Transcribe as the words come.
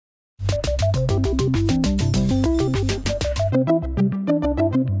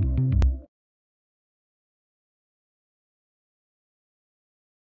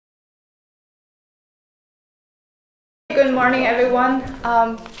Good morning, everyone.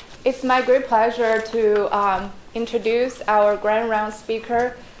 It's my great pleasure to introduce our grand round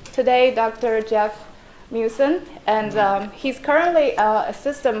speaker today, Dr. JMeeusen, and he's currently an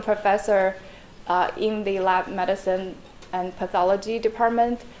assistant professor in the lab medicine and pathology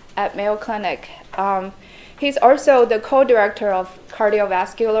department at Mayo Clinic. He's also the co-director of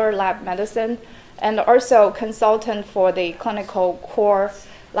cardiovascular lab medicine and also consultant for the clinical core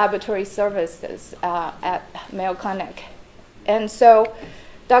laboratory services at Mayo Clinic. And so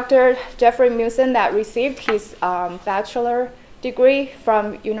Dr. JMeeusen that received his bachelor degree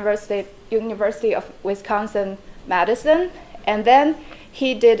from University of Wisconsin-Madison, and then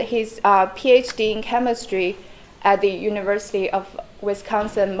he did his PhD in chemistry at the University of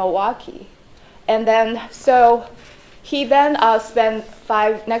Wisconsin-Milwaukee. And then, so he then spent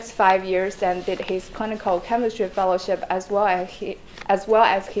next 5 years and did his clinical chemistry fellowship as well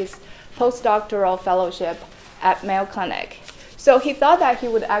as his postdoctoral fellowship at Mayo Clinic. So he thought that he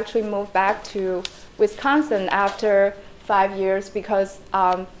would actually move back to Wisconsin after 5 years because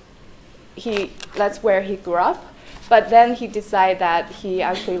that's where he grew up. But then he decided that he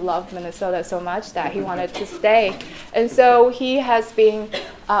actually loved Minnesota so much that he wanted to stay. And so he has been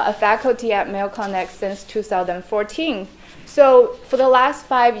a faculty at Mayo Clinic since 2014. So for the last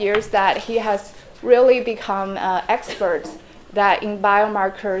 5 years that he has really become an expert that in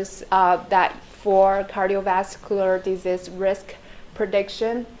biomarkers that for cardiovascular disease risk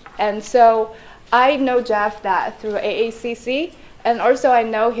prediction. And so I know Jeff that through AACC, and also I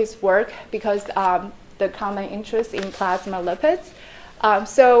know his work because the common interest in plasma lipids.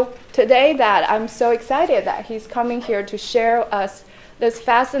 So today that I'm so excited that he's coming here to share us this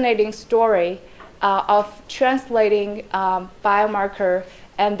fascinating story of translating biomarker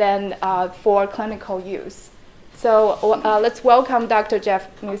and then for clinical use. So let's welcome Dr.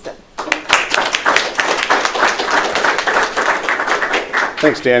 JMeeusen.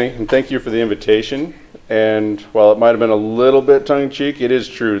 Thanks, Danny, and thank you for the invitation. And while it might have been a little bit tongue-in-cheek, it is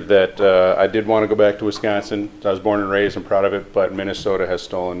true that I did want to go back to Wisconsin. I was born and raised, I'm proud of it, but Minnesota has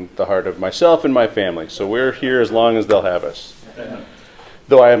stolen the heart of myself and my family. So we're here as long as they'll have us.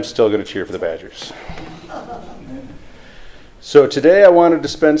 Though I am still going to cheer for the Badgers. So today I wanted to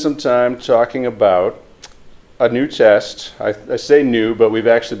spend some time talking about a new test. I say new, but we've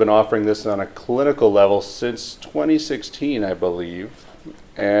actually been offering this on a clinical level since 2016, I believe.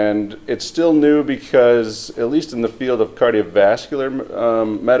 And it's still new because, at least in the field of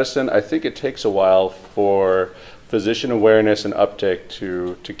cardiovascular medicine, I think it takes a while for physician awareness and uptake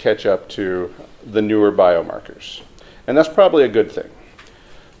to catch up to the newer biomarkers. And that's probably a good thing.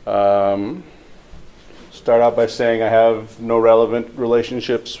 Start out by saying I have no relevant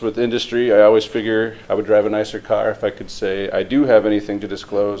relationships with industry. I always figure I would drive a nicer car if I could say I do have anything to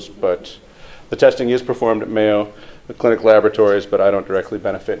disclose, but the testing is performed at Mayo, the clinic laboratories, but I don't directly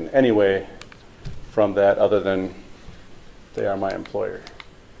benefit in any way from that other than they are my employer.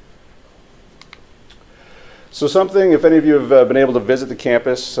 So something, if any of you have been able to visit the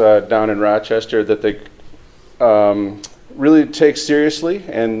campus down in Rochester, that they really take seriously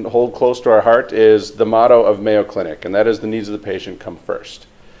and hold close to our heart is the motto of Mayo Clinic, and that is the needs of the patient come first.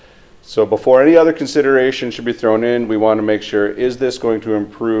 So before any other consideration should be thrown in, we want to make sure, is this going to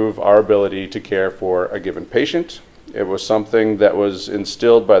improve our ability to care for a given patient? It was something that was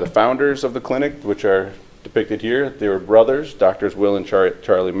instilled by the founders of the clinic, which are depicted here. They were brothers, Doctors Will and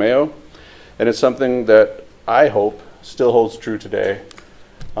Charlie Mayo. And it's something that I hope still holds true today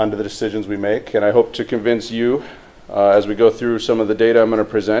onto the decisions we make. And I hope to convince you as we go through some of the data I'm going to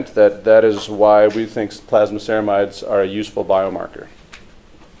present that that is why we think plasma ceramides are a useful biomarker.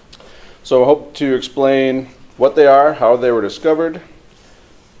 So I hope to explain what they are, how they were discovered,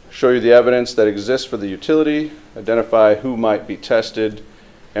 show you the evidence that exists for the utility, identify who might be tested,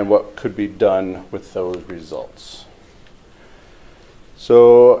 and what could be done with those results.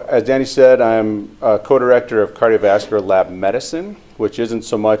 So as Danny said, I'm a co-director of cardiovascular lab medicine, which isn't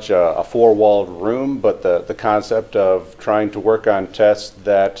so much a four-walled room, but the concept of trying to work on tests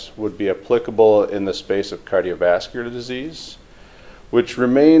that would be applicable in the space of cardiovascular disease, which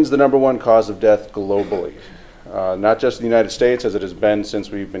remains the #1 cause of death globally. Not just in the United States, as it has been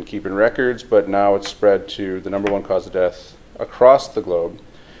since we've been keeping records, but now it's spread to the #1 cause of death across the globe.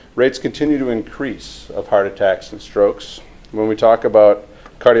 Rates continue to increase of heart attacks and strokes. When we talk about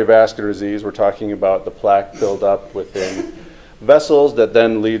cardiovascular disease, we're talking about the plaque buildup within vessels that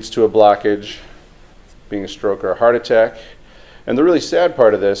then leads to a blockage, being a stroke or a heart attack. And the really sad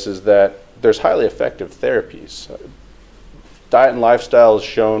part of this is that there's highly effective therapies. Diet and lifestyle has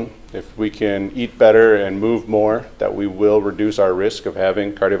shown if we can eat better and move more, that we will reduce our risk of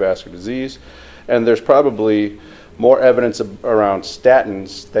having cardiovascular disease. And there's probably more evidence around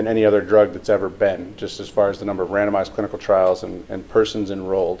statins than any other drug that's ever been, just as far as the number of randomized clinical trials and persons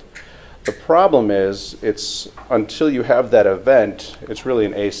enrolled. The problem is, it's until you have that event, it's really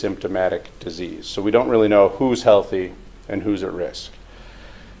an asymptomatic disease. So we don't really know who's healthy and who's at risk.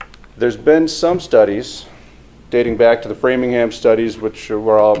 There's been some studies dating back to the Framingham studies, which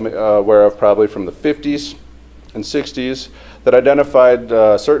we're all aware of probably from the 50s and 60s, that identified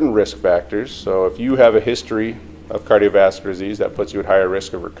certain risk factors. So if you have a history of cardiovascular disease, that puts you at higher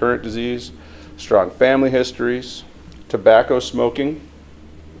risk of recurrent disease. Strong family histories. Tobacco smoking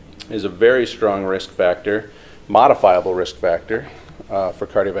is a very strong risk factor, modifiable risk factor for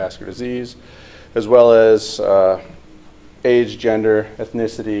cardiovascular disease, as well as age, gender,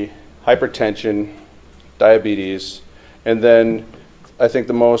 ethnicity, hypertension, diabetes, and then I think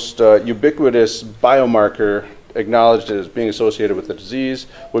the most ubiquitous biomarker acknowledged as being associated with the disease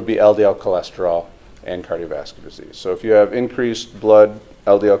would be LDL cholesterol and cardiovascular disease. So if you have increased blood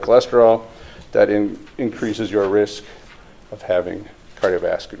LDL cholesterol, that increases your risk of having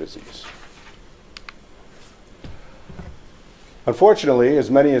cardiovascular disease. Unfortunately, as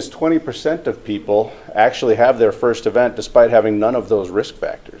many as 20% of people actually have their first event despite having none of those risk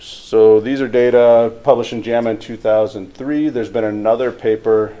factors. So these are data published in JAMA in 2003. There's been another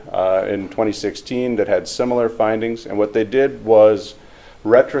paper in 2016 that had similar findings, and what they did was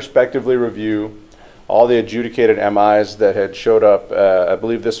retrospectively review all the adjudicated MIs that had showed up, I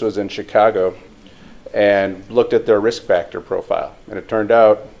believe this was in Chicago, and looked at their risk factor profile. And it turned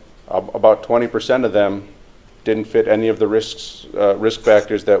out about 20% of them didn't fit any of the risk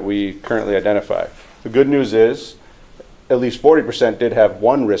factors that we currently identify. The good news is at least 40% did have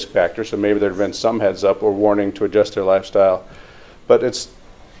one risk factor, so maybe there have been some heads up or warning to adjust their lifestyle. But it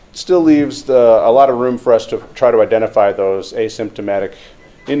still leaves a lot of room for us to try to identify those asymptomatic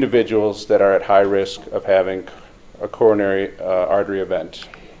individuals that are at high risk of having a coronary artery event.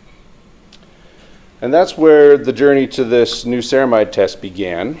 And that's where the journey to this new ceramide test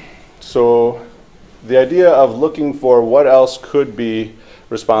began. So the idea of looking for what else could be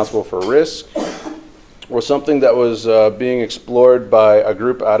responsible for risk was something that was being explored by a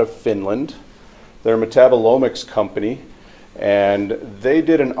group out of Finland. They're a metabolomics company, and they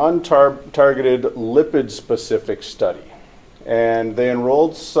did an untargeted lipid-specific study. And they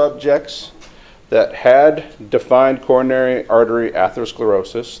enrolled subjects that had defined coronary artery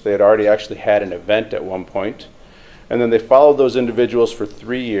atherosclerosis. They had already actually had an event at one point. And then they followed those individuals for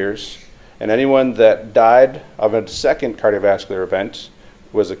 3 years. And anyone that died of a second cardiovascular event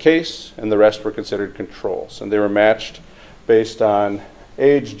was a case, and the rest were considered controls. And they were matched based on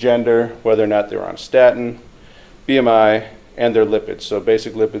age, gender, whether or not they were on a statin, BMI, and their lipids. So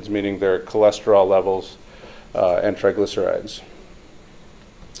basic lipids meaning their cholesterol levels and triglycerides.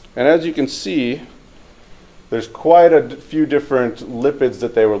 And as you can see, there's quite a few different lipids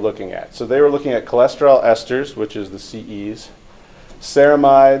that they were looking at. So they were looking at cholesterol esters, which is the CEs,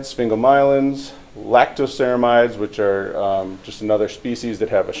 ceramides, sphingomyelins, lactoceramides, which are just another species that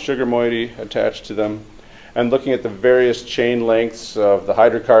have a sugar moiety attached to them, and looking at the various chain lengths of the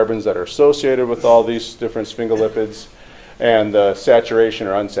hydrocarbons that are associated with all these different sphingolipids, and the saturation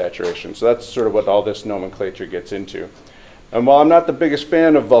or unsaturation. So that's sort of what all this nomenclature gets into. And while I'm not the biggest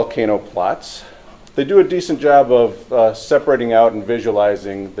fan of volcano plots, they do a decent job of separating out and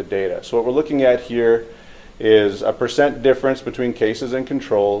visualizing the data. So what we're looking at here is a % difference between cases and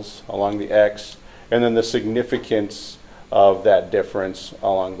controls along the X, and then the significance of that difference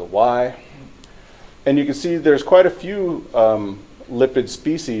along the Y. And you can see there's quite a few lipid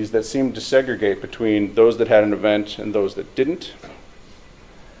species that seem to segregate between those that had an event and those that didn't.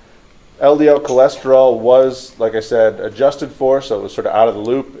 LDL cholesterol was, like I said, adjusted for, so it was sort of out of the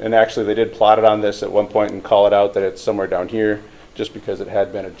loop, and actually they did plot it on this at one point and call it out that it's somewhere down here, just because it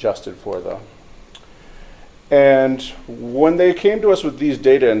had been adjusted for though. And when they came to us with these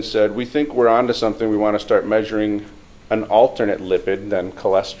data and said, we think we're onto something, we want to start measuring an alternate lipid than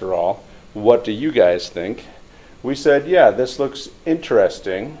cholesterol, what do you guys think? We said, yeah, this looks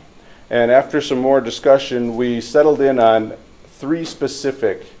interesting. And after some more discussion, we settled in on 3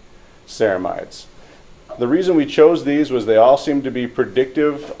 specific ceramides. The reason we chose these was they all seemed to be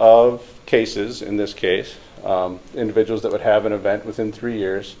predictive of cases, in this case, individuals that would have an event within 3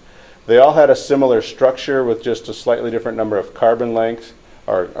 years. They all had a similar structure with just a slightly different number of carbon lengths,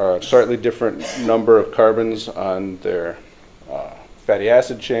 or a slightly different number of carbons on their fatty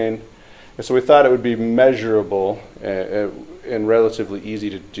acid chain. And so we thought it would be measurable and relatively easy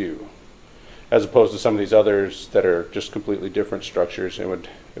to do, as opposed to some of these others that are just completely different structures, and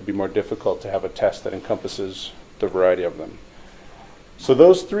it'd be more difficult to have a test that encompasses the variety of them. So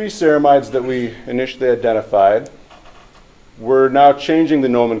those 3 ceramides that we initially identified We're now changing the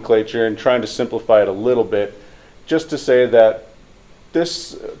nomenclature and trying to simplify it a little bit, just to say that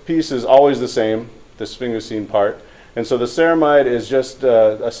this piece is always the same, the sphingosine part. And so the ceramide is just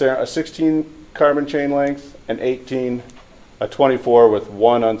a 16 carbon chain length, an 18, a 24 with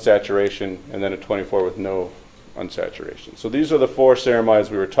one unsaturation, and then a 24 with no unsaturation. So these are the 4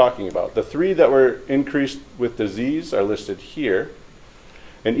 ceramides we were talking about. The 3 that were increased with disease are listed here,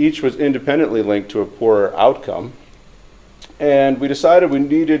 and each was independently linked to a poorer outcome. And we decided we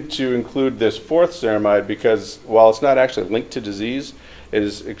needed to include this 4th ceramide because while it's not actually linked to disease, it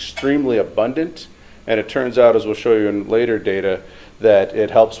is extremely abundant, and it turns out, as we'll show you in later data, that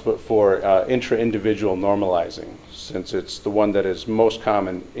it helps for intra-individual normalizing, since it's the one that is most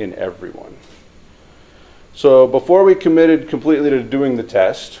common in everyone. So before we committed completely to doing the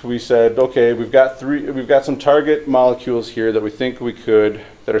test, we said, okay, we've got some target molecules here that we think that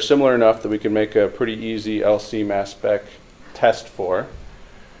are similar enough that we can make a pretty easy LC mass spec test for.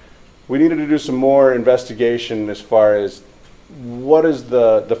 We needed to do some more investigation as far as what is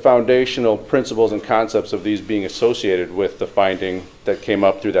the foundational principles and concepts of these being associated with the finding that came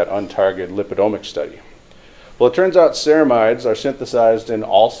up through that untargeted lipidomic study. Well, it turns out ceramides are synthesized in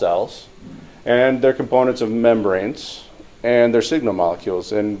all cells, and they're components of membranes, and they're signal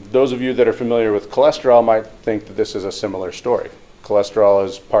molecules. And those of you that are familiar with cholesterol might think that this is a similar story. Cholesterol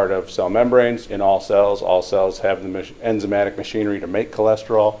is part of cell membranes in all cells. All cells have the enzymatic machinery to make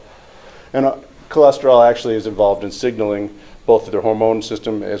cholesterol. And cholesterol actually is involved in signaling both through the hormone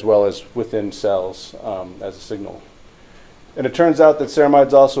system as well as within cells as a signal. And it turns out that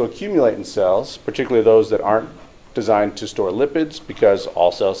ceramides also accumulate in cells, particularly those that aren't designed to store lipids, because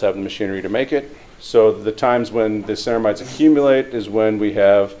all cells have the machinery to make it. So the times when the ceramides accumulate is when we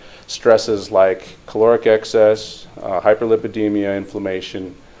have stresses like caloric excess, hyperlipidemia,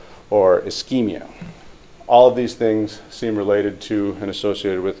 inflammation, or ischemia. All of these things seem related to and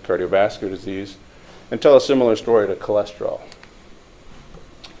associated with cardiovascular disease and tell a similar story to cholesterol.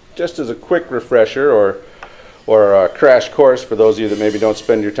 Just as a quick refresher or a crash course for those of you that maybe don't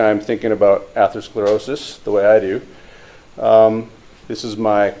spend your time thinking about atherosclerosis the way I do, this is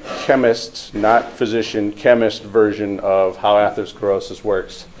my chemist, not physician, chemist version of how atherosclerosis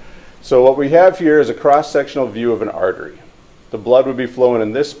works. So what we have here is a cross-sectional view of an artery. The blood would be flowing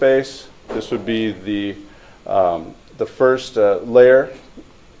in this space. This would be the first layer.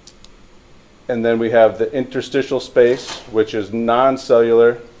 And then we have the interstitial space, which is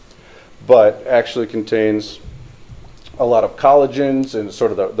non-cellular, but actually contains a lot of collagens and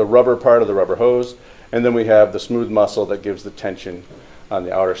sort of the rubber part of the rubber hose. And then we have the smooth muscle that gives the tension on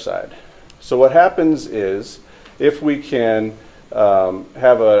the outer side. So what happens is, if we can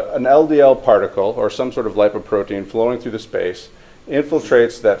have an LDL particle or some sort of lipoprotein flowing through the space,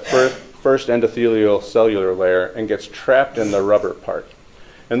 infiltrates that first endothelial cellular layer and gets trapped in the rubber part.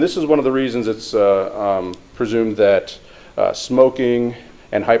 And this is one of the reasons it's presumed that smoking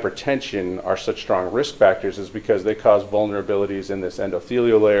and hypertension are such strong risk factors, is because they cause vulnerabilities in this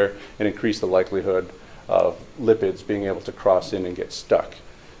endothelial layer and increase the likelihood of lipids being able to cross in and get stuck.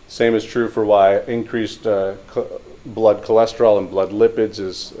 Same is true for why increased blood cholesterol and blood lipids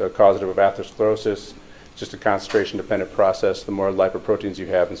is causative of atherosclerosis. Just a concentration-dependent process. The more lipoproteins you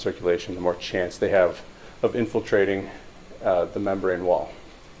have in circulation, the more chance they have of infiltrating the membrane wall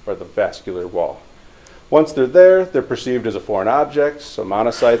or the vascular wall. Once they're there, they're perceived as a foreign object, so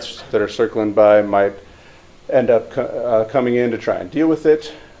monocytes that are circling by might end up coming in to try and deal with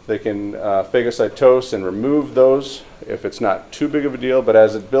it. They can phagocytose and remove those if it's not too big of a deal, but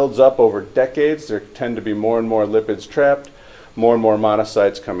as it builds up over decades, there tend to be more and more lipids trapped, more and more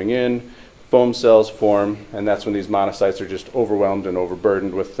monocytes coming in, foam cells form, and that's when these monocytes are just overwhelmed and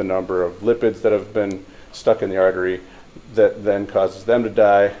overburdened with the number of lipids that have been stuck in the artery that then causes them to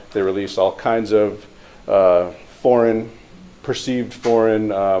die. They release all kinds of perceived foreign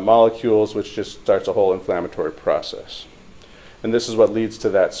molecules, which just starts a whole inflammatory process. And this is what leads to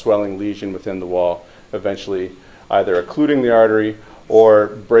that swelling lesion within the wall, eventually either occluding the artery or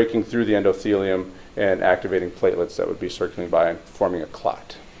breaking through the endothelium and activating platelets that would be circulating by and forming a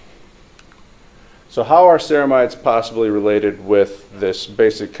clot. So how are ceramides possibly related with this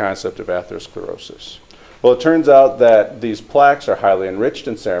basic concept of atherosclerosis? Well, it turns out that these plaques are highly enriched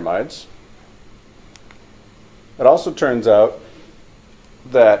in ceramides. It also turns out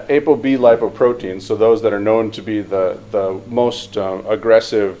that ApoB lipoproteins, so those that are known to be the most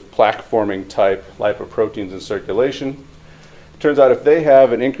aggressive plaque-forming type lipoproteins in circulation, it turns out if they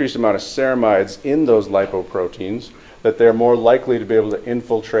have an increased amount of ceramides in those lipoproteins, that they're more likely to be able to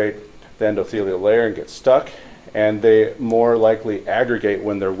infiltrate the endothelial layer and get stuck, and they more likely aggregate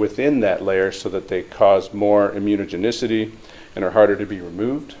when they're within that layer so that they cause more immunogenicity and are harder to be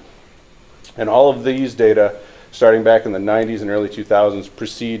removed. And all of these data, starting back in the 90s and early 2000s,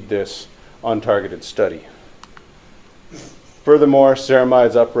 precede this untargeted study. Furthermore,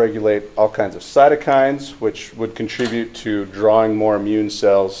 ceramides upregulate all kinds of cytokines, which would contribute to drawing more immune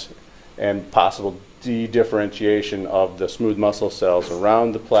cells and possible de-differentiation of the smooth muscle cells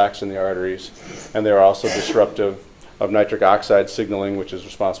around the plaques in the arteries. And they are also disruptive of nitric oxide signaling, which is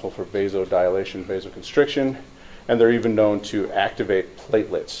responsible for vasodilation, vasoconstriction. And they're even known to activate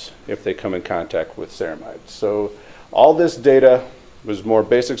platelets if they come in contact with ceramides. So all this data was more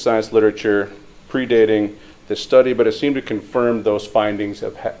basic science literature predating this study, but it seemed to confirm those findings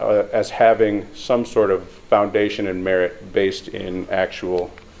of as having some sort of foundation and merit based in actual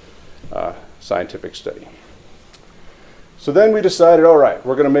scientific study. So then we decided, all right,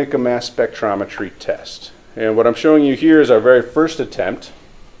 we're going to make a mass spectrometry test. And what I'm showing you here is our very first attempt.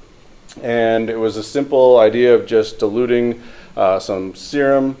 And it was a simple idea of just diluting some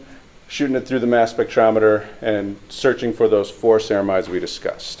serum, shooting it through the mass spectrometer, and searching for those 4 ceramides we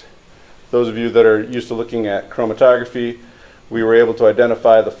discussed. Those of you that are used to looking at chromatography, we were able to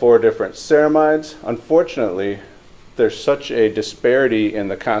identify the 4 different ceramides. Unfortunately, there's such a disparity in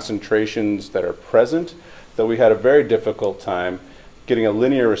the concentrations that are present that we had a very difficult time getting a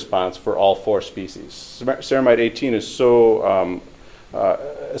linear response for all 4 species. Ceramide 18 is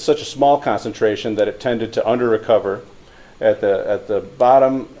such a small concentration that it tended to under-recover at the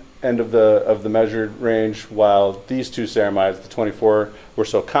bottom end of the measured range, while these 2 ceramides, the 24, were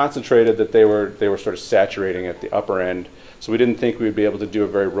so concentrated that they were sort of saturating at the upper end. So we didn't think we would be able to do a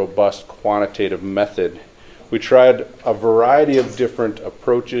very robust quantitative method. We tried a variety of different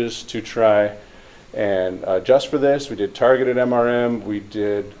approaches to try and adjust for this. We did targeted MRM, we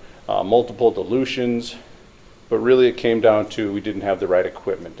did multiple dilutions, but really it came down to we didn't have the right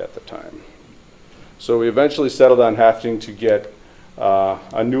equipment at the time. So we eventually settled on having to get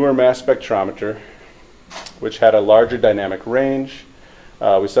a newer mass spectrometer, which had a larger dynamic range.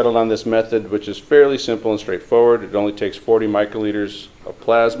 We settled on this method, which is fairly simple and straightforward. It only takes 40 microliters of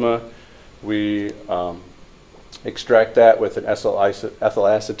plasma. We extract that with an ethyl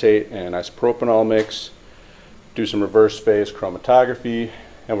acetate and isopropanol mix, do some reverse phase chromatography,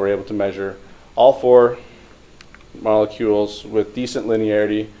 and we're able to measure all 4 molecules with decent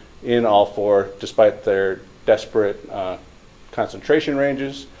linearity in all 4, despite their desperate concentration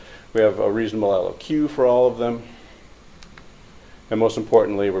ranges. We have a reasonable LOQ for all of them, and most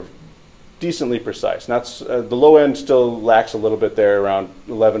importantly, we're decently precise. The low end still lacks a little bit there, around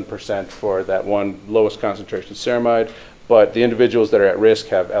 11% for that one lowest concentration ceramide, but the individuals that are at risk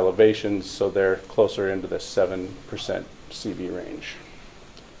have elevations, so they're closer into the 7% CV range.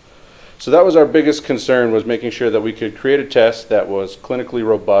 So that was our biggest concern, was making sure that we could create a test that was clinically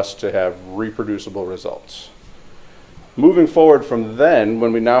robust to have reproducible results. Moving forward from then,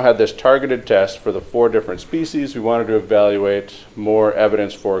 when we now had this targeted test for the 4 different species, we wanted to evaluate more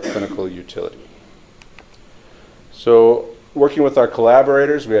evidence for clinical utility. So working with our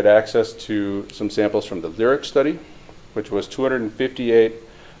collaborators, we had access to some samples from the LYRIC study, which was 258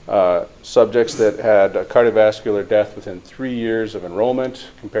 subjects that had a cardiovascular death within 3 years of enrollment,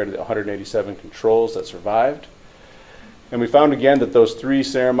 compared to the 187 controls that survived. And we found again that those 3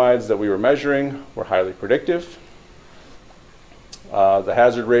 ceramides that we were measuring were highly predictive. The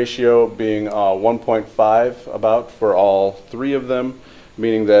hazard ratio being 1.5 about for all 3 of them,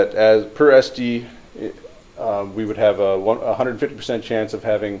 meaning that as per SD, we would have a 150% chance of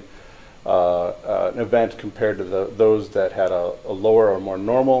having an event compared to those that had a lower or more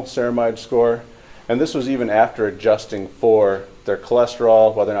normal ceramide score. And this was even after adjusting for their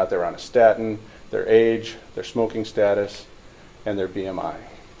cholesterol, whether or not they were on a statin, their age, their smoking status, and their BMI.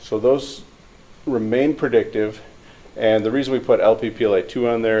 So those remain predictive. And the reason we put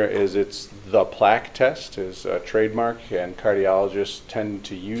LPPLA2 on there is it's the plaque test, is a trademark, and cardiologists tend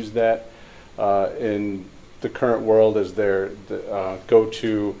to use that in the current world as their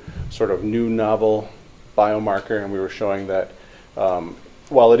go-to sort of new novel biomarker. And we were showing that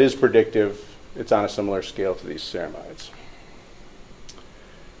while it is predictive, it's on a similar scale to these ceramides.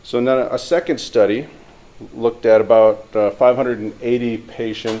 So then a second study looked at about 580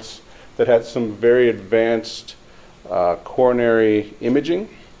 patients that had some very advanced coronary imaging.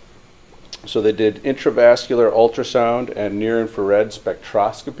 So they did intravascular ultrasound and near-infrared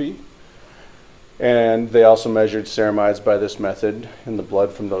spectroscopy. And they also measured ceramides by this method in the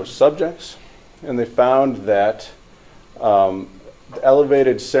blood from those subjects. And they found that the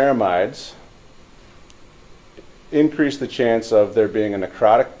elevated ceramides increased the chance of there being a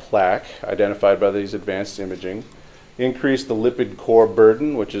necrotic plaque identified by these advanced imaging, increased the lipid core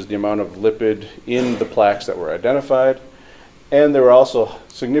burden, which is the amount of lipid in the plaques that were identified, And they were also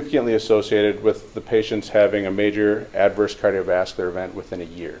significantly associated with the patients having a major adverse cardiovascular event within a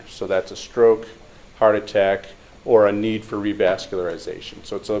year. So that's a stroke, heart attack, or a need for revascularization.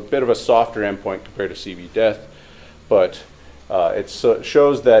 So it's a bit of a softer endpoint compared to CV death, but it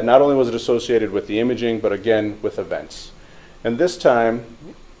shows that not only was it associated with the imaging, but again with events. And this time,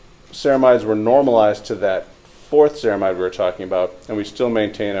 ceramides were normalized to that fourth ceramide we were talking about, and we still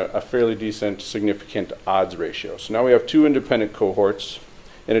maintain a fairly decent, significant odds ratio. So now we have two independent cohorts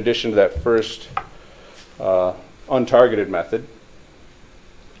in addition to that first untargeted method.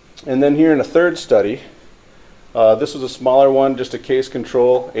 And then here in a third study, this was a smaller one, just a case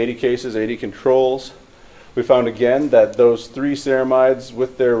control, 80 cases, 80 controls. We found again that those three ceramides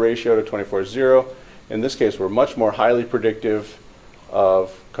with their ratio to 24:0, in this case, were much more highly predictive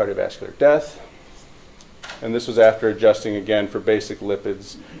of cardiovascular death. And this was after adjusting again for basic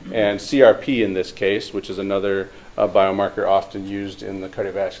lipids and CRP in this case, which is another biomarker often used in the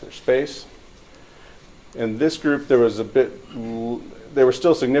cardiovascular space. In this group, there was they were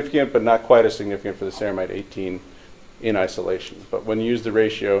still significant, but not quite as significant for the ceramide 18 in isolation. But when you use the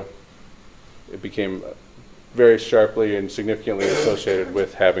ratio, it became very sharply and significantly associated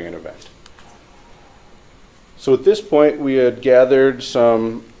with having an event. So at this point, we had gathered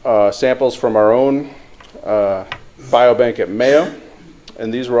some samples from our own biobank at Mayo,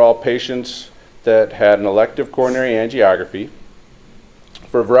 and these were all patients that had an elective coronary angiography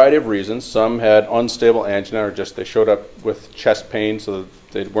for a variety of reasons. Some had unstable angina, or just they showed up with chest pain, so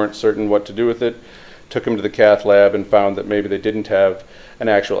that they weren't certain what to do with it. Took them to the cath lab and found that maybe they didn't have an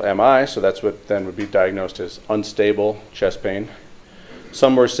actual MI, so that's what then would be diagnosed as unstable chest pain.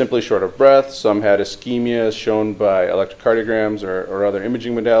 Some were simply short of breath. Some had ischemia as shown by electrocardiograms or other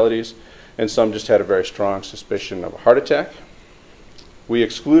imaging modalities. And some just had a very strong suspicion of a heart attack. We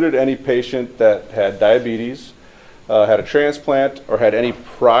excluded any patient that had diabetes, had a transplant, or had any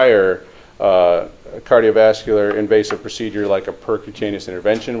prior cardiovascular invasive procedure like a percutaneous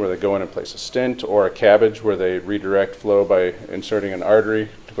intervention where they go in and place a stent, or a cabbage where they redirect flow by inserting an artery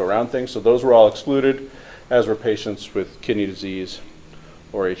to go around things. So those were all excluded, as were patients with kidney disease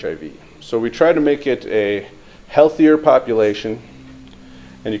or HIV. So we tried to make it a healthier population.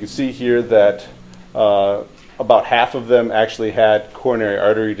 And you can see here that about half of them actually had coronary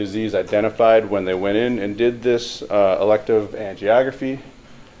artery disease identified when they went in and did this elective angiography,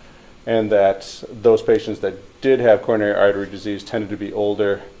 and that those patients that did have coronary artery disease tended to be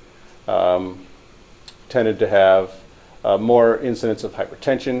older, tended to have more incidence of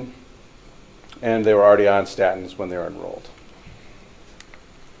hypertension, and they were already on statins when they were enrolled.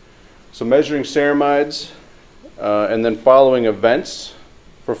 So measuring ceramides and then following events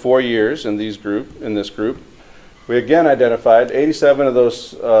for 4 years in this group, we again identified 87 of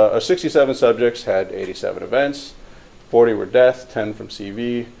those, 67 subjects had 87 events, 40 were death, 10 from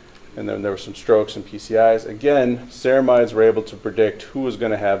CV, and then there were some strokes and PCIs. Again, ceramides were able to predict who was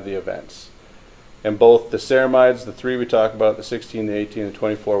going to have the events. And both the ceramides, the three we talked about, the 16, the 18, the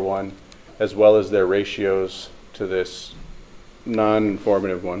 24-1, as well as their ratios to this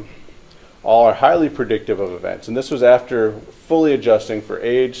non-informative one, all are highly predictive of events. And this was after fully adjusting for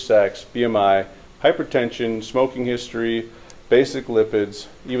age, sex, BMI, hypertension, smoking history, basic lipids,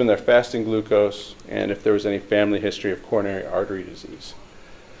 even their fasting glucose, and if there was any family history of coronary artery disease.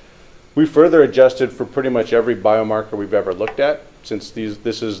 We further adjusted for pretty much every biomarker we've ever looked at, since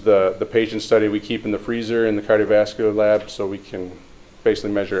this is the patient study we keep in the freezer in the cardiovascular lab, so we can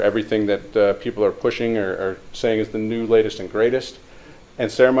basically measure everything that people are pushing or saying is the new, latest, and greatest. And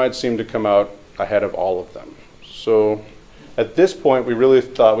ceramides seem to come out ahead of all of them. So at this point, we really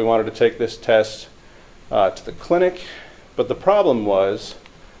thought we wanted to take this test to the clinic. But the problem was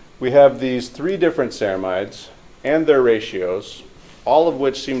we have these 3 different ceramides and their ratios, all of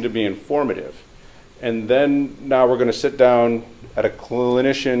which seem to be informative. And then now we're going to sit down at a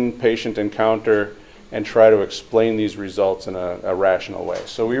clinician-patient encounter and try to explain these results in a rational way.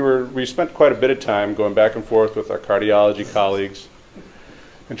 So we spent quite a bit of time going back and forth with our cardiology colleagues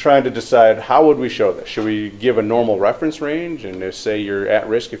and trying to decide, how would we show this? Should we give a normal reference range and say you're at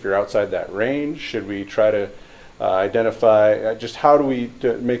risk if you're outside that range? Should we try to identify just how do we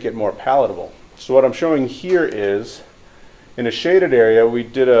make it more palatable? So what I'm showing here is, in a shaded area, we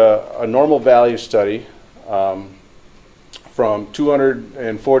did a normal value study from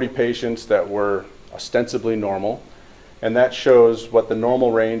 240 patients that were ostensibly normal, and that shows what the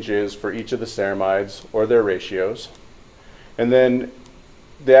normal range is for each of the ceramides or their ratios. And then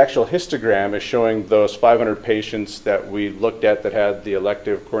the actual histogram is showing those 500 patients that we looked at that had the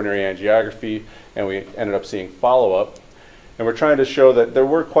elective coronary angiography, and we ended up seeing follow-up. And we're trying to show that there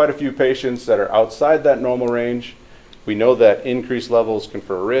were quite a few patients that are outside that normal range, We know that increased levels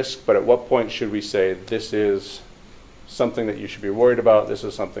confer risk, but at what point should we say this is something that you should be worried about, this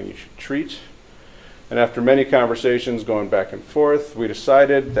is something you should treat? And after many conversations going back and forth, we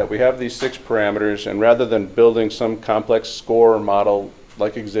decided that we have these 6 parameters, and rather than building some complex score or model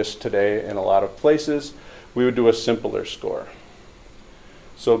like exists today in a lot of places, we would do a simpler score.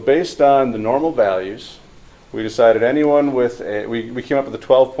 So based on the normal values, we decided anyone with we came up with a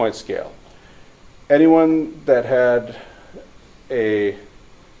 12-point scale. Anyone that had a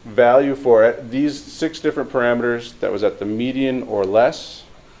value for these 6 different parameters that was at the median or less,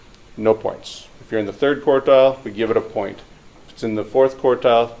 no points. If you're in the 3rd quartile, we give it a point. If it's in the 4th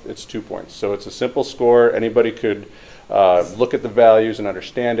quartile, it's 2 points. So it's a simple score. Anybody could look at the values and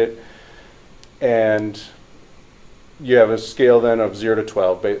understand it. And you have a scale then of 0 to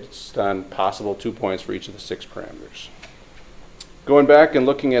 12 based on possible 2 points for each of the 6 parameters. Going back and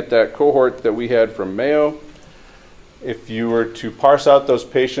looking at that cohort that we had from Mayo, if you were to parse out those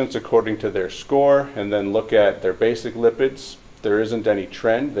patients according to their score and then look at their basic lipids, there isn't any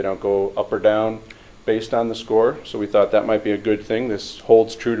trend. They don't go up or down based on the score. So we thought that might be a good thing. This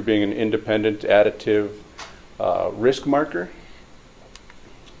holds true to being an independent additive risk marker.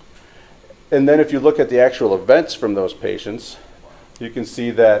 And then if you look at the actual events from those patients, you can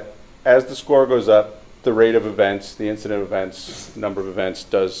see that as the score goes up, the rate of events, the incident events, number of events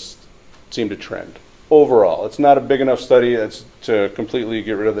does seem to trend. Overall, it's not a big enough study that's to completely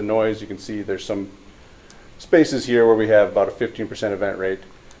get rid of the noise. You can see there's some spaces here where we have about a 15% event rate,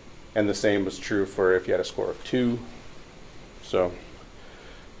 and the same was true for if you had a score of 2. So,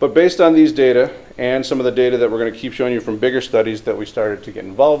 but based on these data and some of the data that we're going to keep showing you from bigger studies that we started to get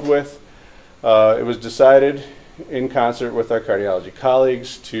involved with, it was decided in concert with our cardiology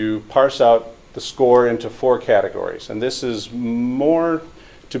colleagues to parse out the score into 4 categories. And this is more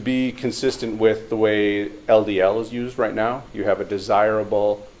to be consistent with the way LDL is used right now. You have a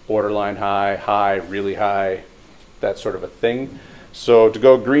desirable, borderline high, high, really high, that sort of a thing. So to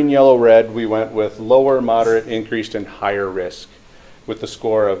go green, yellow, red, we went with lower, moderate, increased, and higher risk with the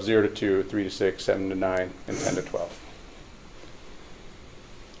score of 0 to 2, 3 to 6, 7 to 9, and 10 to 12.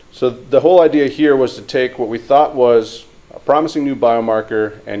 So the whole idea here was to take what we thought was a promising new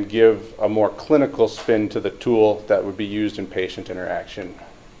biomarker and give a more clinical spin to the tool that would be used in patient interaction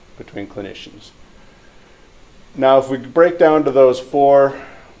between clinicians. Now, if we break down to those 4,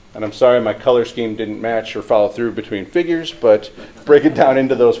 and I'm sorry my color scheme didn't match or follow through between figures, but break it down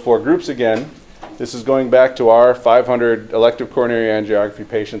into those 4 groups again. This is going back to our 500 elective coronary angiography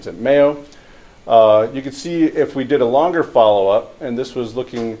patients at Mayo. You can see if we did a longer follow-up, and this was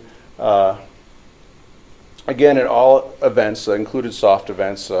looking again at all events, included soft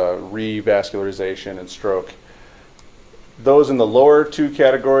events, revascularization and stroke. Those in the lower 2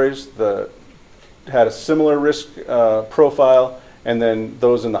 categories had a similar risk profile, and then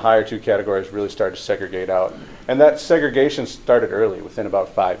those in the higher 2 categories really started to segregate out. And that segregation started early, within about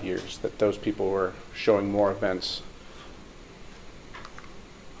 5 years, that those people were showing more events.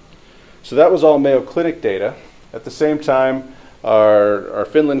 So that was all Mayo Clinic data. At the same time, our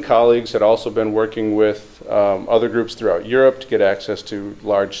Finland colleagues had also been working with other groups throughout Europe to get access to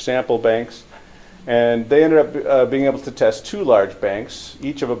large sample banks. And they ended up being able to test 2 large banks,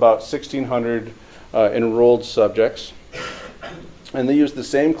 each of about 1,600 enrolled subjects. And they used the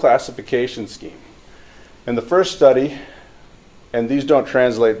same classification scheme. In the first study, and these don't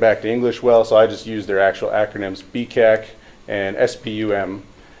translate back to English well, so I just use their actual acronyms, BCAC and SPUM.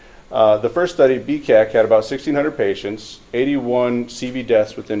 The first study, BCAC, had about 1,600 patients, 81 CV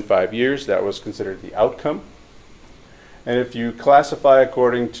deaths within 5 years. That was considered the outcome. And if you classify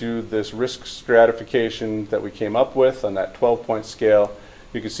according to this risk stratification that we came up with on that 12-point scale,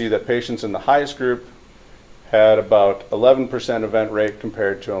 you can see that patients in the highest group had about 11% event rate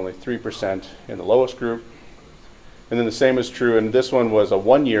compared to only 3% in the lowest group. And then the same is true, and this one was a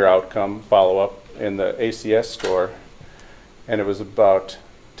 1-year outcome follow-up in the ACS score, and it was about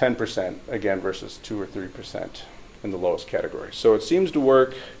 10% again versus 2 or 3% in the lowest category. So it seems to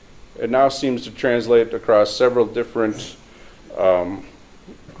work. It now seems to translate across several different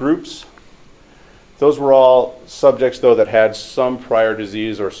groups. Those were all subjects, though, that had some prior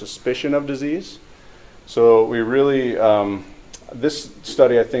disease or suspicion of disease. So we really, this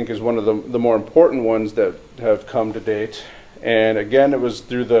study, I think, is one of the more important ones that have come to date. And again, it was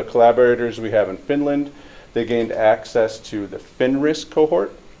through the collaborators we have in Finland. They gained access to the FinRisk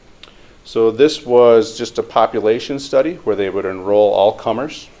cohort. So this was just a population study where they would enroll all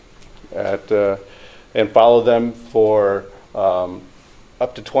comers and follow them for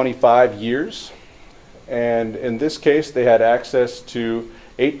up to 25 years. And in this case, they had access to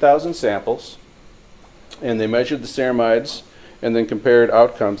 8,000 samples. And they measured the ceramides and then compared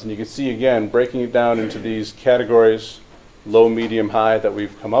outcomes. And you can see, again, breaking it down into these categories, low, medium, high, that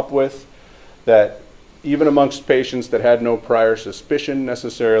we've come up with, that even amongst patients that had no prior suspicion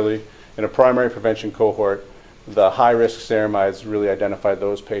necessarily in a primary prevention cohort, the high-risk ceramides really identified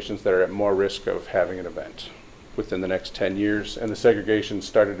those patients that are at more risk of having an event within the next 10 years. And the segregation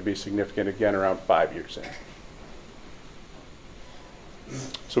started to be significant again around 5 years in.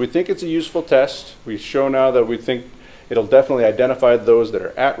 So we think it's a useful test. We show now that we think it'll definitely identify those that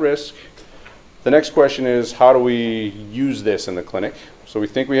are at risk. The next question is, how do we use this in the clinic? So we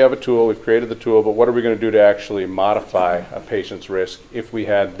think we have a tool, we've created the tool, but what are we going to do to actually modify a patient's risk if we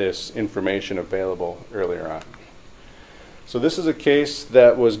had this information available earlier on? So this is a case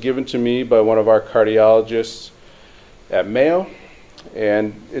that was given to me by one of our cardiologists at Mayo,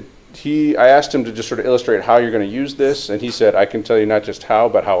 and I asked him to just sort of illustrate how you're going to use this, and he said, I can tell you not just how,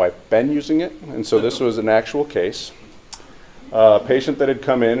 but how I've been using it. And so this was an actual case. A patient that had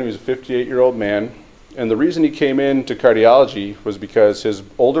come in, he was a 58-year-old man, and the reason he came in to cardiology was because his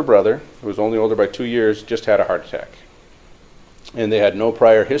older brother, who was only older by 2 years, just had a heart attack. And they had no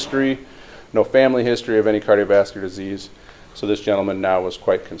prior history, no family history of any cardiovascular disease. So this gentleman now was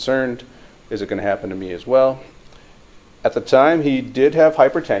quite concerned. Is it going to happen to me as well? At the time, he did have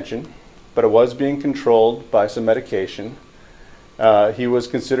hypertension, but it was being controlled by some medication. He was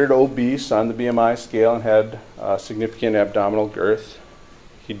considered obese on the BMI scale and had significant abdominal girth.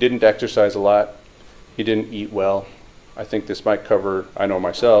 He didn't exercise a lot. He didn't eat well. I think this might cover, I know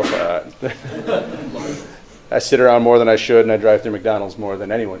myself, I sit around more than I should, and I drive through McDonald's more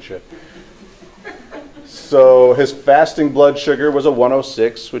than anyone should. So his fasting blood sugar was a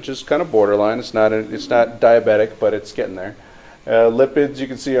 106, which is kind of borderline. It's not diabetic, but it's getting there. Lipids, you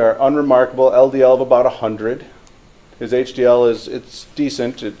can see, are unremarkable. LDL of about 100. His HDL it's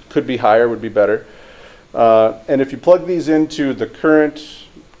decent. It could be higher, would be better. And if you plug these into the current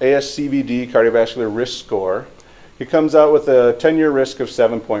ASCVD cardiovascular risk score, he comes out with a 10-year risk of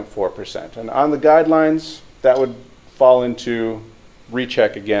 7.4%. And on the guidelines, that would fall into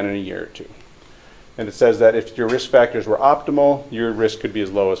recheck again in a year or two. And it says that if your risk factors were optimal, your risk could be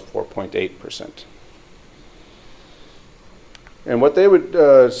as low as 4.8%. And what they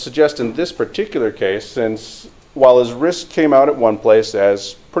would suggest in this particular case, since while his risk came out at one place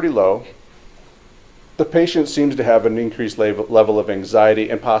as pretty low, the patient seems to have an increased level of anxiety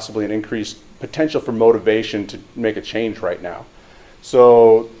and possibly an increased potential for motivation to make a change right now.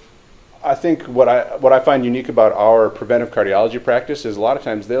 So I think what I find unique about our preventive cardiology practice is a lot of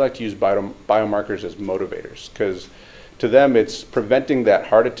times they like to use biomarkers as motivators, because to them it's preventing that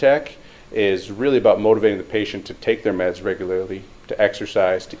heart attack is really about motivating the patient to take their meds regularly, to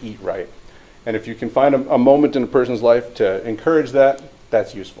exercise, to eat right. And if you can find a moment in a person's life to encourage that,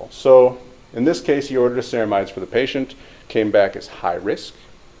 that's useful. So in this case, he ordered a ceramides for the patient, came back as high risk,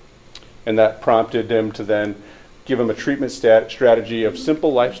 and that prompted him to then give him a treatment strategy of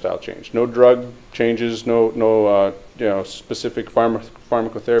simple lifestyle change. No drug changes, no specific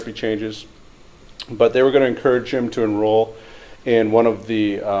pharmacotherapy changes, but they were going to encourage him to enroll in one of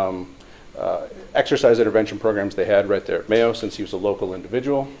the exercise intervention programs they had right there at Mayo, since he was a local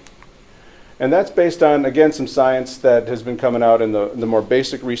individual. And that's based on, again, some science that has been coming out in the more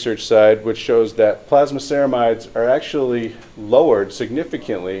basic research side, which shows that plasma ceramides are actually lowered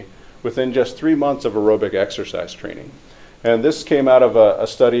significantly within just 3 months of aerobic exercise training. And this came out of a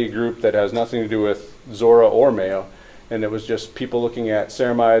study group that has nothing to do with Zora or Mayo, and it was just people looking at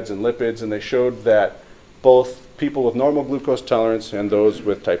ceramides and lipids, and they showed that both people with normal glucose tolerance and those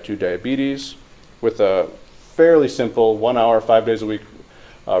with type 2 diabetes, with a fairly simple 1 hour, 5 days a week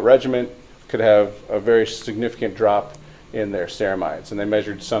regimen, could have a very significant drop in their ceramides. And they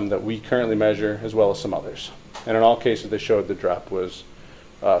measured some that we currently measure, as well as some others. And in all cases, they showed the drop was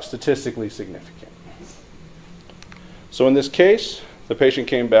statistically significant. So in this case, the patient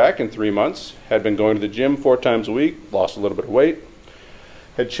came back in 3 months, had been going to the gym 4 times a week, lost a little bit of weight,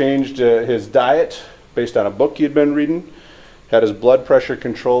 had changed his diet based on a book he had been reading, had his blood pressure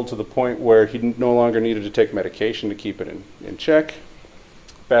controlled to the point where he no longer needed to take medication to keep it in check.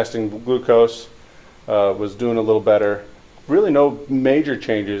 Fasting glucose was doing a little better. Really no major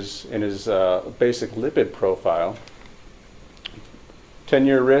changes in his basic lipid profile.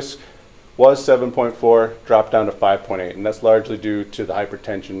 10-year risk was 7.4, dropped down to 5.8, and that's largely due to the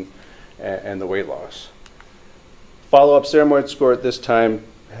hypertension and the weight loss. Follow-up cerimoid score at this time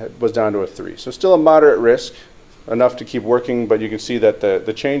was down to a 3. So still a moderate risk, enough to keep working, but you can see that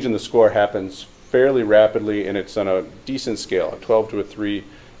the change in the score happens fairly rapidly, and it's on a decent scale. A 12 to a 3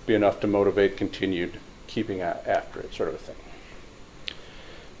 be enough to motivate continued keeping after it, sort of a thing.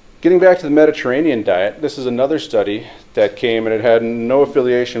 Getting back to the Mediterranean diet, this is another study that came, and it had no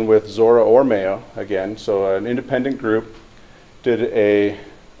affiliation with Zora or Mayo, again. So an independent group did a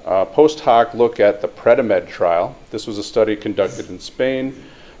post hoc look at the Predimed trial. This was a study conducted in Spain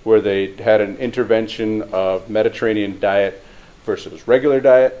where they had an intervention of Mediterranean diet versus regular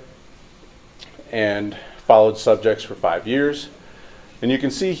diet and followed subjects for 5 years. And you can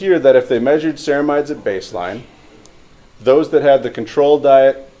see here that if they measured ceramides at baseline, those that had the control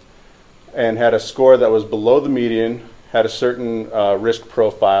diet and had a score that was below the median had a certain risk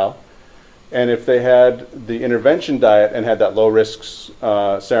profile. And if they had the intervention diet and had that low risk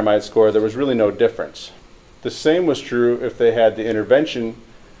ceramide score, there was really no difference. The same was true if they had the intervention,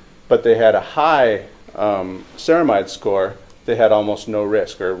 but they had a high ceramide score, they had almost no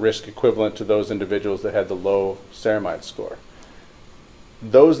risk, or risk equivalent to those individuals that had the low ceramide score.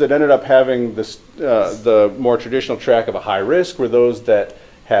 Those that ended up having this, the more traditional track of a high risk were those that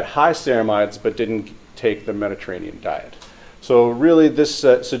had high ceramides but didn't take the Mediterranean diet. So really this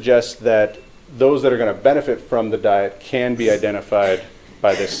suggests that those that are going to benefit from the diet can be identified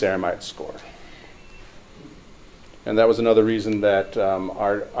by this ceramide score. And that was another reason that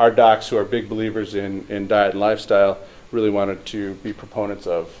our docs, who are big believers in diet and lifestyle, really wanted to be proponents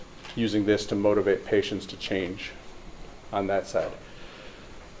of using this to motivate patients to change on that side.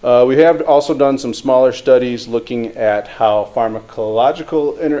 We have also done some smaller studies looking at how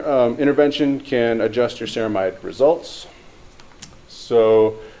pharmacological intervention can adjust your ceramide results.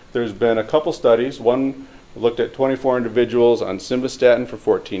 So there's been a couple studies. One looked at 24 individuals on simvastatin for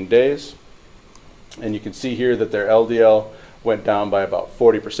 14 days. And you can see here that their LDL went down by about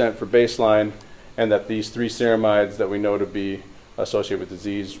 40% for baseline, and that these 3 ceramides that we know to be associated with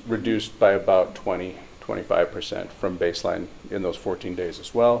disease reduced by about 25% from baseline in those 14 days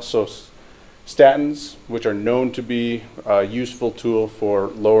as well. So statins, which are known to be a useful tool for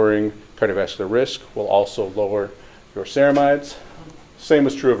lowering cardiovascular risk, will also lower your ceramides. Same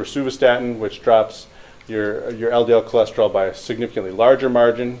was true of rosuvastatin, which drops your LDL cholesterol by a significantly larger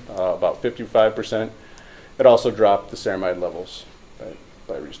margin, about 55%. It also dropped the ceramide levels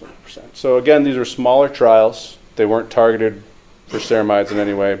by a reasonable percent. So again, these are smaller trials. They weren't targeted for ceramides in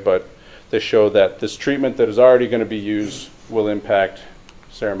any way, but they show that this treatment that is already going to be used will impact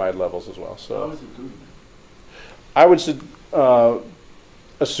ceramide levels as well. So how is it doing that? I would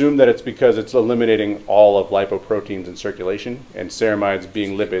assume that it's because it's eliminating all of lipoproteins in circulation, and ceramides,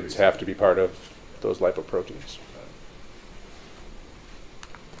 being lipids, have to be part of those lipoproteins.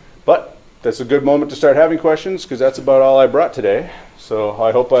 But that's a good moment to start having questions, because that's about all I brought today. So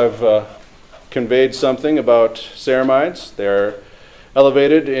I hope I've conveyed something about ceramides. They're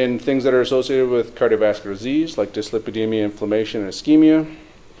elevated in things that are associated with cardiovascular disease, like dyslipidemia, inflammation, and ischemia.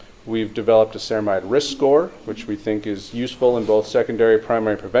 We've developed a ceramide risk score, which we think is useful in both secondary and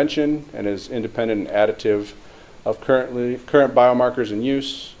primary prevention, and is independent and additive of current biomarkers in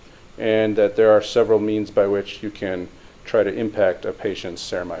use, and that there are several means by which you can try to impact a patient's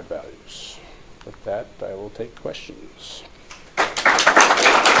ceramide values. With that, I will take questions.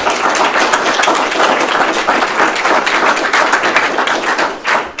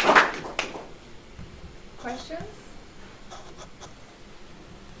 Questions?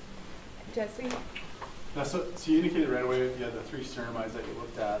 Jesse? Now, so you indicated right away you had the 3 ceramides that you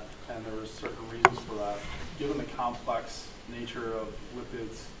looked at, and there were certain reasons for that. Given the complex nature of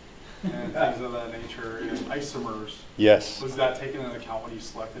lipids and things of that nature and isomers, yes, was that taken into account when you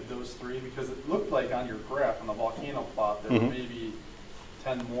selected those 3? Because it looked like on your graph on the volcano plot there were maybe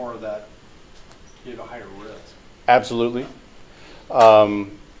 10 more that gave a higher risk. Absolutely.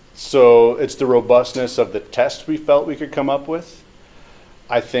 So it's the robustness of the test we felt we could come up with.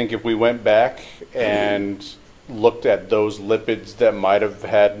 I think if we went back and looked at those lipids that might have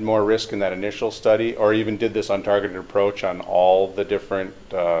had more risk in that initial study, or even did this untargeted approach on all the different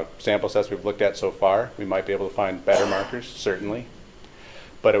sample sets we've looked at so far, we might be able to find better markers, certainly.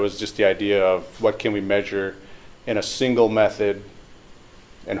 But it was just the idea of what can we measure in a single method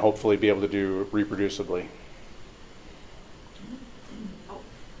and hopefully be able to do reproducibly.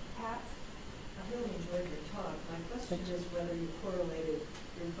 Pat, I really enjoyed your talk. My question is whether you correlated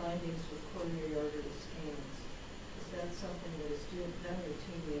your findings with coronary artery scans. Is that something that is done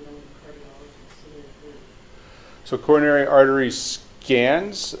routinely among cardiologists in your group? So coronary artery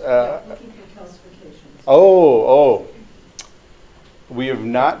scans? Yeah, looking for calcifications. Oh. We have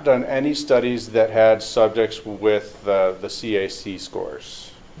not done any studies that had subjects with the CAC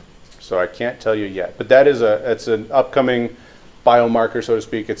scores. So I can't tell you yet. But that is it's an upcoming biomarker, so to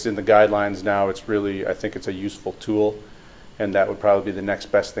speak. It's in the guidelines now. It's really, I think it's a useful tool, and that would probably be the next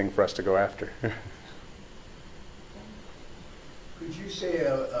best thing for us to go after. Could Could you say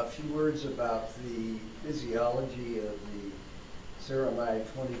a few words about the physiology of the ceramide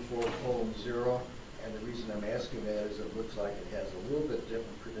 24:0? And the reason I'm asking that is it looks like it has a little bit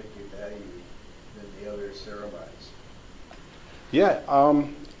different predictive value than the other ceramides. Yeah,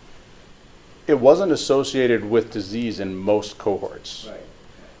 it wasn't associated with disease in most cohorts. Right.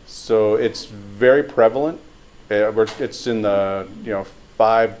 So it's very prevalent. It's in the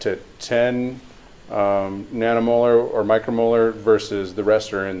 5 to 10 nanomolar or micromolar versus the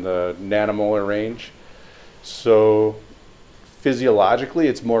rest are in the nanomolar range. So physiologically,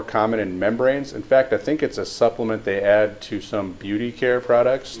 it's more common in membranes. In fact, I think it's a supplement they add to some beauty care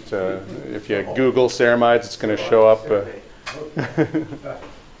products. If you Google ceramides, it's going to show up.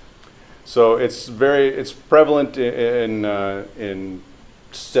 So it's prevalent in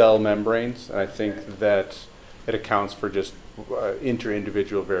cell membranes, and I think that it accounts for just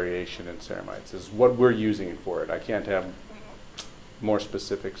inter-individual variation in ceramides is what we're using it for. I can't have more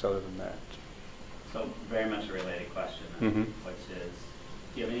specifics other than that. So very much a related question, which is,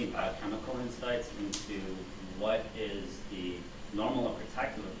 do you have any biochemical insights into what is the normal or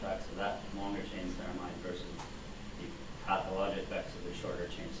protective effects of that longer chain ceramide versus the pathologic effects of the shorter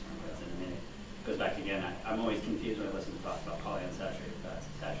chain ceramides? And I mean, it goes back again, I'm always confused when I listen to talk about polyunsaturated fats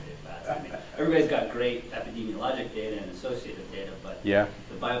and saturated fats. I mean, everybody's got great epidemiologic data and associative data, but the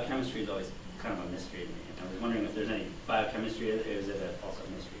biochemistry is always kind of a mystery to me. And I was wondering if there's any biochemistry, or is it also a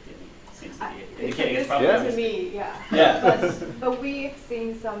mystery to me? Seems to be indicating it's probably to me, yeah. But we've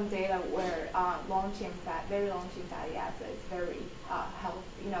seen some data where long chain fat, very long chain fatty acid is very health,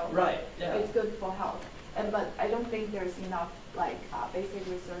 right? Yeah. It's good for health. But I don't think there's enough basic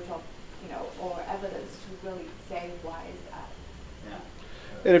research of or evidence to really say why is that. Yeah.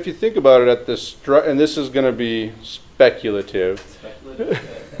 And if you think about it at this, and this is going to be speculative.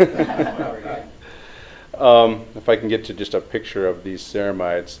 If I can get to just a picture of these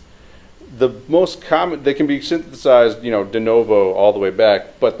ceramides. The most common, they can be synthesized, de novo all the way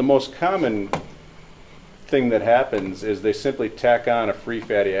back, but the most common thing that happens is they simply tack on a free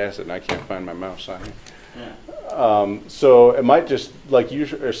fatty acid, and I can't find my mouse on here. Yeah. So it might just, like you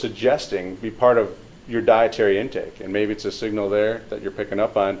are suggesting, be part of your dietary intake, and maybe it's a signal there that you're picking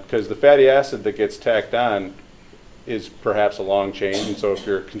up on, because the fatty acid that gets tacked on is perhaps a long chain, and so if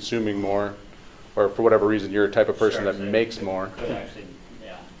you're consuming more, or for whatever reason you're a type of person that makes more. Could actually,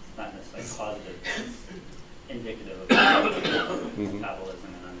 it's not necessarily positive, it's indicative of metabolism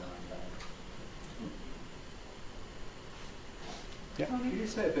and underlying diet. Yeah. Can you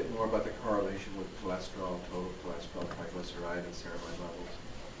say a bit more about the correlation with cholesterol, total cholesterol, triglyceride, and ceramide levels?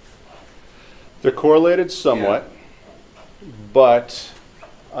 They're correlated somewhat, but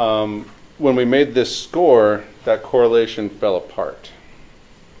when we made this score, that correlation fell apart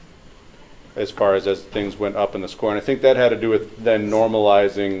as far as things went up in the score. And I think that had to do with then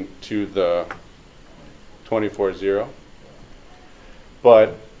normalizing to the 24:0.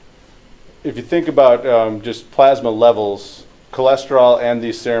 But if you think about just plasma levels, cholesterol and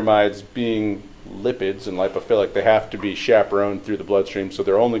these ceramides being lipids and lipophilic, they have to be chaperoned through the bloodstream, so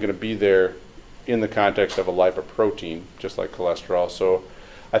they're only going to be there in the context of a lipoprotein, just like cholesterol. So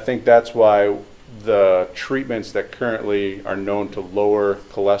I think that's why the treatments that currently are known to lower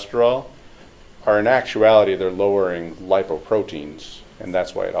cholesterol are in actuality they're lowering lipoproteins, and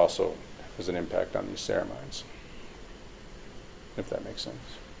that's why it also has an impact on these ceramides, if that makes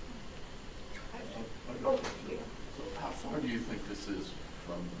sense. Oh, How far do you think this is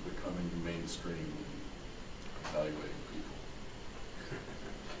from becoming mainstream evaluating people?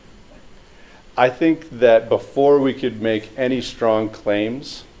 I think that before we could make any strong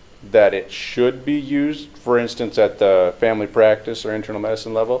claims that it should be used, for instance, at the family practice or internal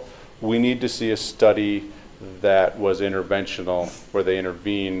medicine level, we need to see a study that was interventional, where they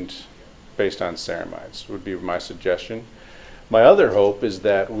intervened based on ceramides, would be my suggestion. My other hope is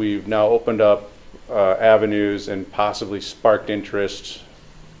that we've now opened up avenues and possibly sparked interest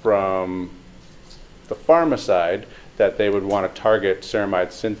from the pharma side that they would want to target ceramide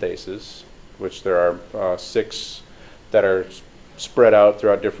synthases, which there are 6 that are spread out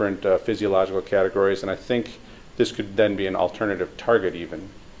throughout different physiological categories, and I think this could then be an alternative target even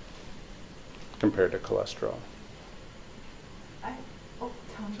compared to cholesterol.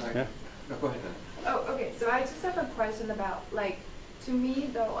 Tom. Sorry. Yeah. No, go ahead. Oh, okay. So I just have a question about, to me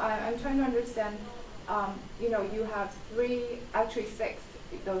though, I'm trying to understand, you have 6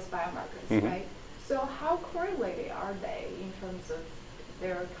 those biomarkers, right? So how correlated are they in terms of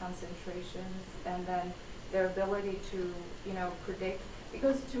their concentrations and then their ability to, predict?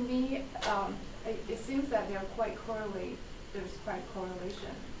 Because to me, it seems that they're quite correlated. There's quite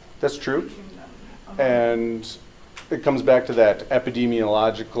correlation. That's true. Between them. And it comes back to that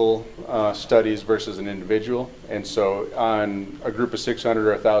epidemiological studies versus an individual. And so on a group of 600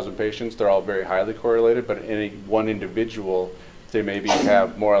 or 1,000 patients, they're all very highly correlated, but in any one individual, they maybe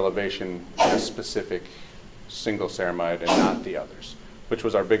have more elevation in a specific single ceramide and not the others, which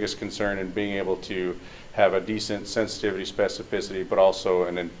was our biggest concern in being able to have a decent sensitivity, specificity, but also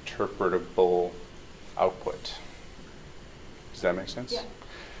an interpretable output. Does that make sense? Yeah.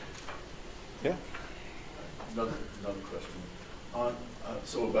 Yeah. Another question.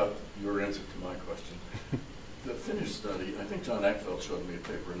 So about your answer to my question. The Finnish study, I think John Ackfeld showed me a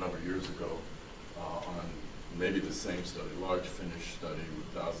paper a number of years ago on maybe the same study, large Finnish study with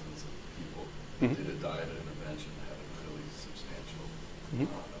thousands of people, did a diet intervention that had a really substantial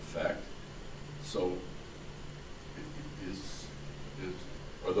effect. So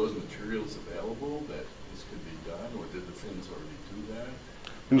are those materials available that this could be done, or did the Finns already do that?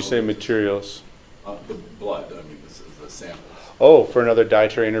 When you say materials? The blood, I mean, the samples. Oh, for another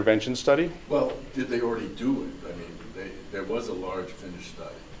dietary intervention study? Well, did they already do it? I mean, there was a large Finnish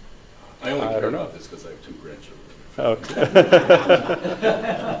study. I only I care don't know. about this because I have 2 grandchildren.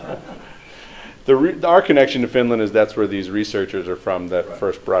 Oh. Our connection to Finland is that's where these researchers are from that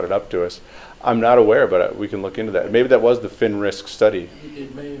first brought it up to us. I'm not aware, but we can look into that. Maybe that was the Finn risk study.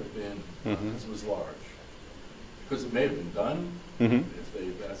 It may have been, this was large. Because it may have been done if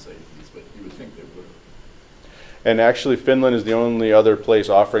they've assayed these, but you would think they would have. And actually, Finland is the only other place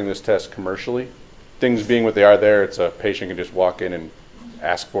offering this test commercially. Things being what they are there, it's a patient can just walk in and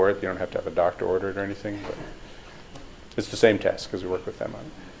ask for it. You don't have to have a doctor order it or anything. But it's the same test because we work with them on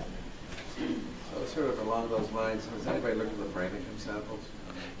it. So sort of along those lines, has anybody looked at the Framingham samples?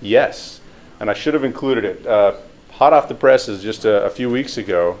 Yes, and I should have included it. Hot off the press is just a few weeks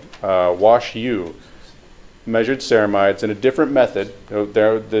ago, Wash U measured ceramides in a different method.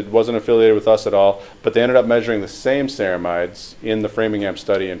 That wasn't affiliated with us at all, but they ended up measuring the same ceramides in the Framingham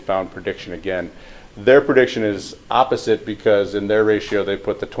study and found prediction again. Their prediction is opposite because in their ratio they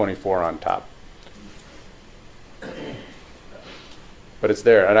put the 24 on top. But it's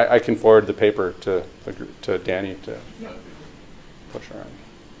there, and I can forward the paper to Danny to push around.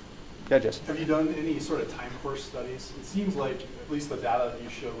 Yeah, Jess. Have you done any sort of time course studies? It seems like, at least the data that you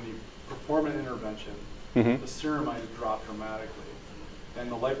showed, when you perform an intervention, the ceramides drop dramatically,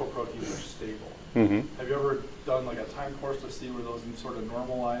 and the lipoproteins are stable. Have you ever done like a time course to see where those sort of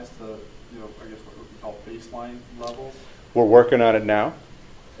normalize to, I guess what we call baseline levels? We're working on it now.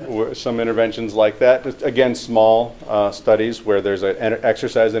 Some interventions like that. Just, again, small studies where there's an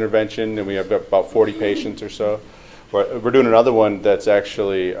exercise intervention, and we have about 40 patients or so. We're doing another one that's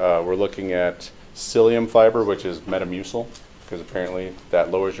actually, we're looking at psyllium fiber, which is Metamucil, because apparently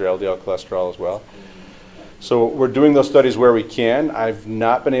that lowers your LDL cholesterol as well. So we're doing those studies where we can. I've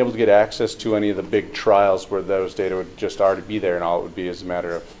not been able to get access to any of the big trials where those data would just already be there, and all it would be is a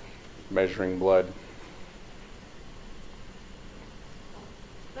matter of measuring blood.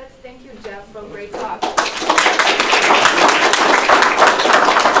 Let's thank you, Jeff, for a great talk.